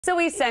So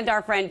we sent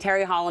our friend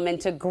Terry Hollimon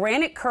to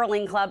Granite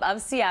Curling Club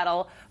of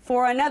Seattle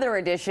for another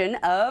edition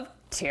of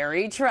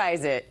Terry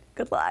Tries It.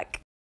 Good luck.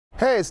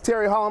 Hey, it's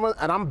Terry Hollimon,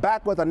 and I'm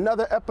back with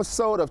another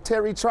episode of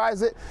Terry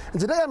Tries It. And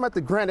today I'm at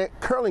the Granite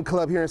Curling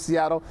Club here in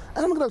Seattle,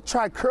 and I'm going to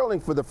try curling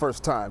for the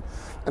first time.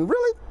 And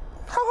really,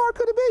 how hard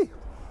could it be?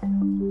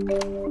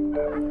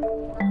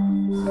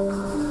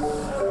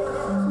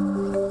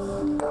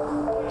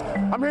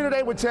 I'm here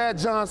today with Chad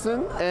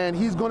Johnson, and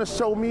he's going to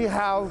show me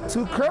how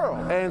to curl.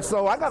 And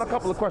so I got a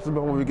couple of questions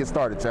before we get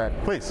started, Chad.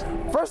 Please.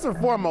 First and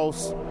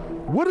foremost,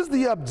 what is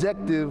the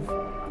objective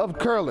of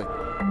curling?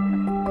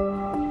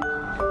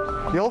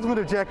 The ultimate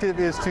objective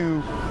is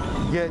to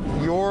get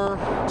your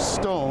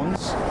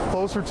stones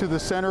closer to the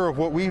center of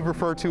what we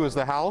refer to as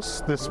the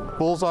house, this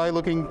bullseye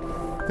looking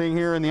thing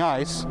here in the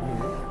ice,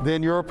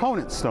 than your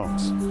opponent's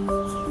stones.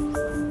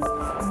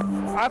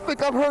 I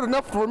think I've heard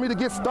enough for me to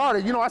get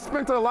started. You know, I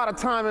spent a lot of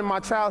time in my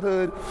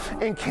childhood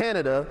in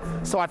Canada,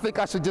 so I think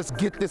I should just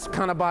get this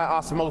kind of by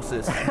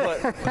osmosis.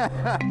 But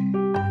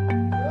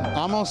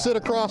I'm gonna sit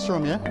across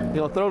from you.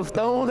 You gonna throw the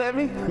stones at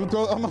me? I'm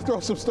gonna throw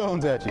some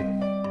stones at you.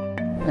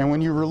 And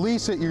when you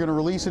release it, you're gonna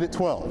release it at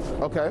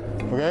 12. Okay.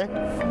 Okay?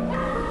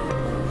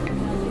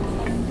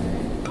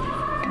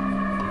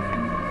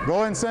 Go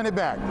ahead and send it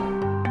back.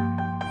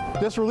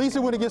 Just release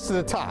it when it gets to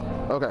the top.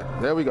 Okay,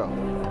 there we go.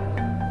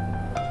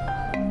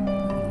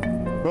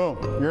 Boom,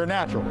 you're a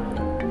natural.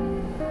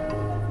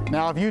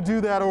 Now if you do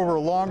that over a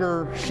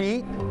longer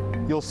sheet,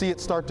 you'll see it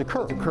start to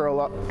curl.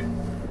 Curl up.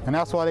 And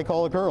that's why they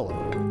call it curling.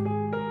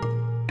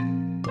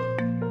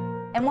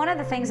 And one of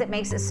the things that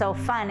makes it so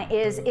fun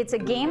is it's a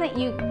game that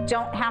you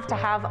don't have to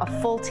have a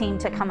full team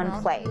to come and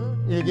play.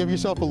 You give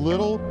yourself a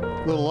little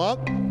up,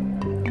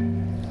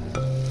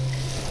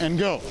 and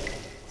go.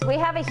 We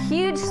have a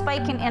huge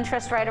spike in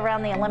interest right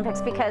around the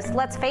Olympics because,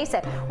 let's face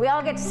it, we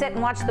all get to sit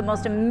and watch the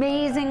most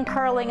amazing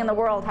curling in the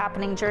world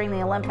happening during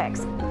the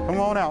Olympics.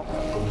 Come on out.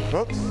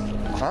 Oops.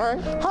 All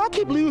right. How I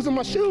keep losing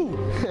my shoe?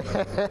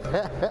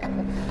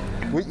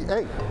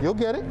 Hey, you'll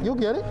get it. You'll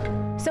get it.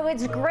 So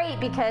it's great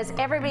because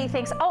everybody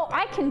thinks, oh,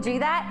 I can do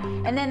that.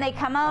 And then they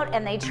come out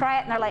and they try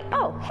it and they're like,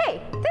 oh,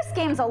 hey, this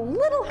game's a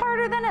little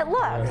harder than it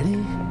looks.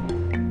 Ready?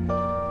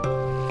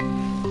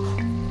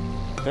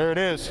 There it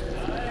is.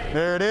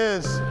 There it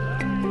is.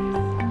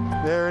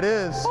 There it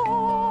is.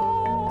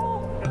 Oh.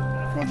 You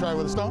want to try it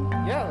with a stone?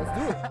 Yeah, let's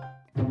do it.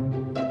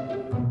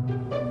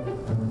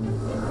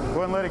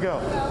 Go ahead and let it go.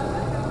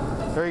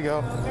 There you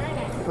go.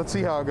 Let's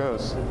see how it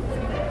goes.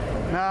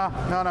 No,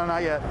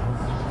 not yet.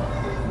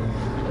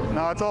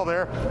 No, it's all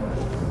there.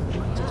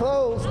 It's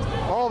closed.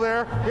 All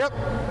there. Yep.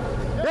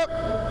 Yep.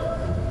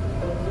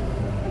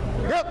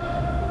 Yep.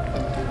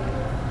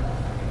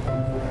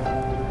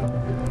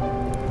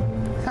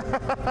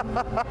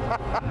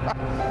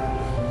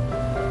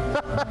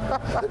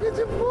 Look at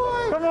your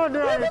boy. Come on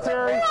down here,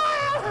 Terry.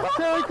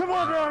 Terry, come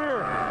on down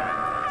here.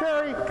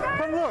 Terry,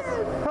 come look.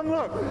 Come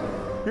look.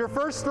 Your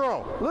first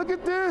throw. Look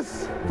at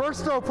this.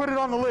 First throw, put it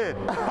on the lid.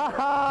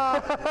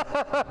 That's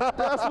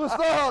what's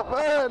up,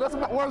 man.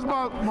 Where's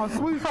my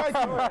sweet face?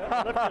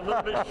 Left a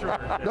little bit short.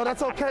 No,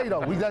 that's okay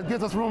though. That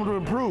gives us room to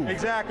improve.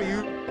 Exactly.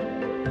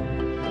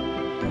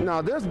 Now,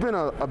 there's been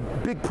a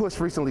big push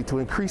recently to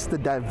increase the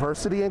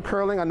diversity in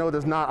curling. I know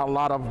there's not a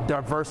lot of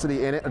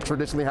diversity in it. It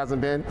traditionally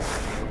hasn't been.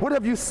 What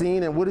have you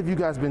seen and what have you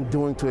guys been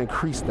doing to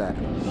increase that?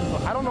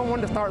 I don't know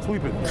when to start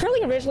sweeping.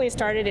 Curling originally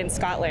started in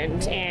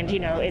Scotland, and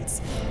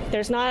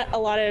there's not a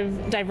lot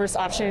of diverse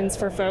options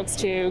for folks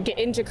to get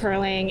into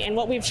curling. And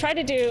what we've tried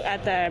to do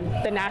at the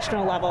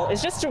national level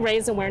is just to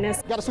raise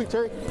awareness. Got to sweep,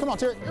 Terry. Come on,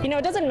 Terry.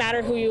 It doesn't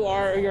matter who you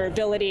are or your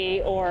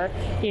ability or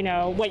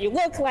what you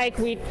look like.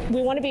 We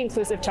want to be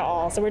inclusive to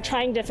all. So we're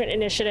trying different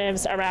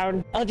initiatives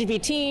around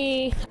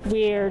LGBT.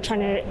 We're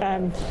trying to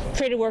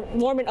create a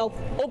warm and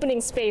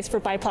opening space for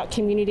BIPOC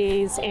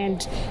communities,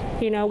 and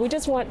we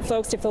just want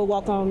folks to feel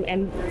welcome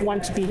and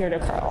want to be here to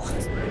curl.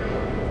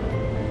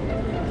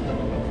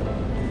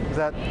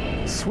 That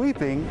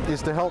sweeping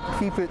is to help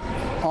keep it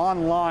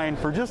online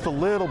for just a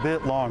little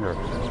bit longer.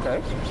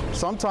 Okay.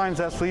 Sometimes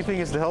that sweeping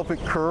is to help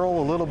it curl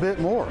a little bit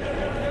more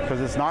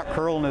because it's not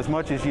curling as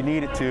much as you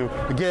need it to.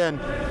 Again,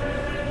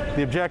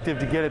 the objective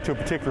to get it to a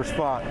particular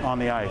spot on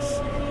the ice.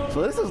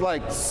 So this is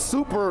like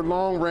super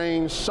long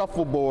range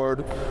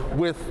shuffleboard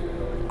with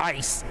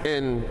ice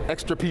and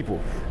extra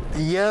people.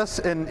 Yes,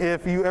 and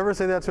if you ever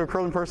say that to a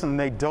curling person and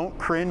they don't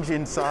cringe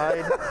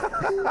inside.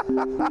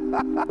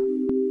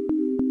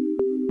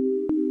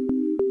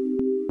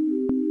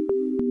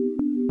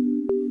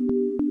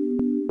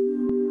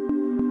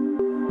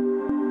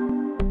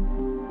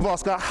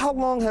 Scott, how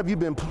long have you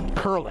been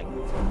curling?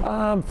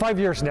 5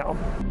 years now.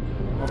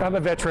 I'm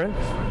a veteran,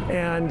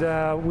 and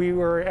we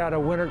were at a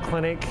winter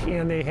clinic,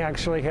 and they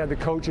actually had the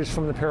coaches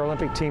from the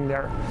Paralympic team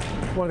there.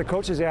 One of the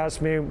coaches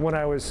asked me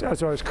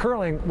as I was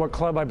curling what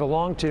club I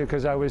belonged to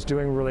because I was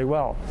doing really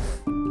well.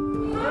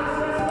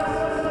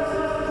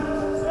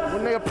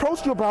 When they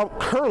approached you about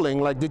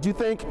curling, did you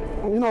think,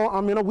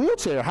 I'm in a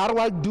wheelchair, how do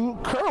I do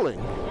curling?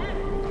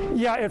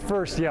 Yeah, at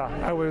first, yeah.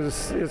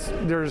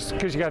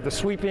 Because you got the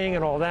sweeping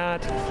and all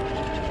that.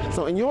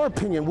 So in your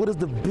opinion, what is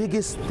the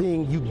biggest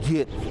thing you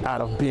get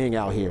out of being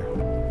out here?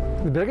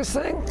 The biggest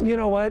thing, you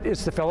know what,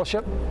 it's the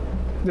fellowship.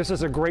 This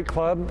is a great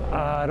club.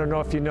 I don't know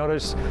if you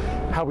notice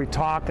how we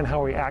talk and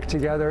how we act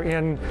together.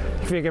 And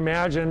if you can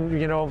imagine,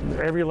 you know,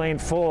 every lane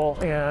full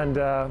and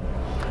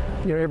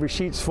you know, every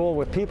sheet's full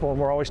with people, and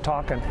we're always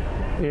talking.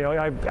 You know,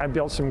 I've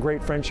built some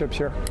great friendships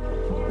here.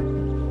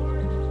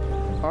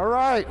 All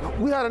right,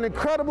 we had an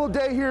incredible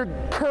day here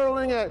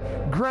curling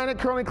at Granite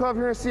Curling Club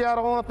here in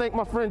Seattle. I want to thank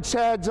my friend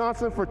Chad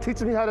Johnson for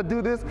teaching me how to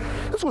do this.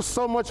 This was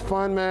so much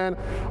fun, man.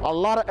 A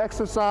lot of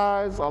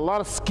exercise, a lot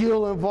of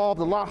skill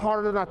involved, a lot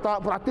harder than I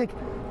thought, but I think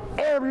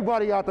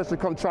everybody out there should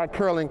come try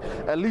curling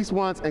at least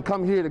once and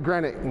come here to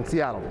Granite in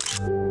Seattle.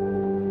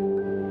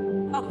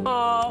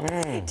 Oh,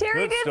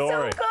 Terry did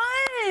so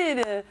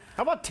good.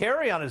 How about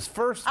Terry on his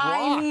first rock?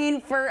 I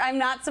mean, I'm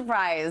not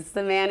surprised.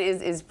 The man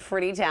is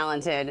pretty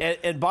talented.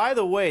 And by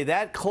the way,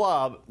 that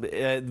club,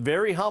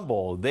 very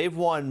humble, they've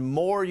won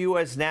more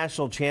U.S.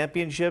 national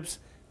championships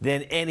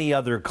than any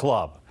other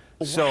club.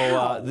 Wow.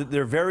 So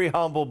they're very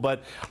humble,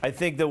 but I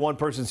think that one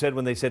person said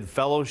when they said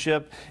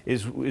fellowship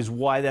is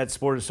why that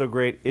sport is so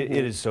great. It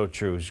is so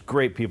true. It's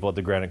great people at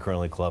the Granite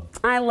Curling Club.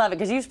 I love it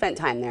because you spent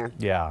time there.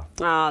 Yeah.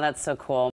 Oh, that's so cool.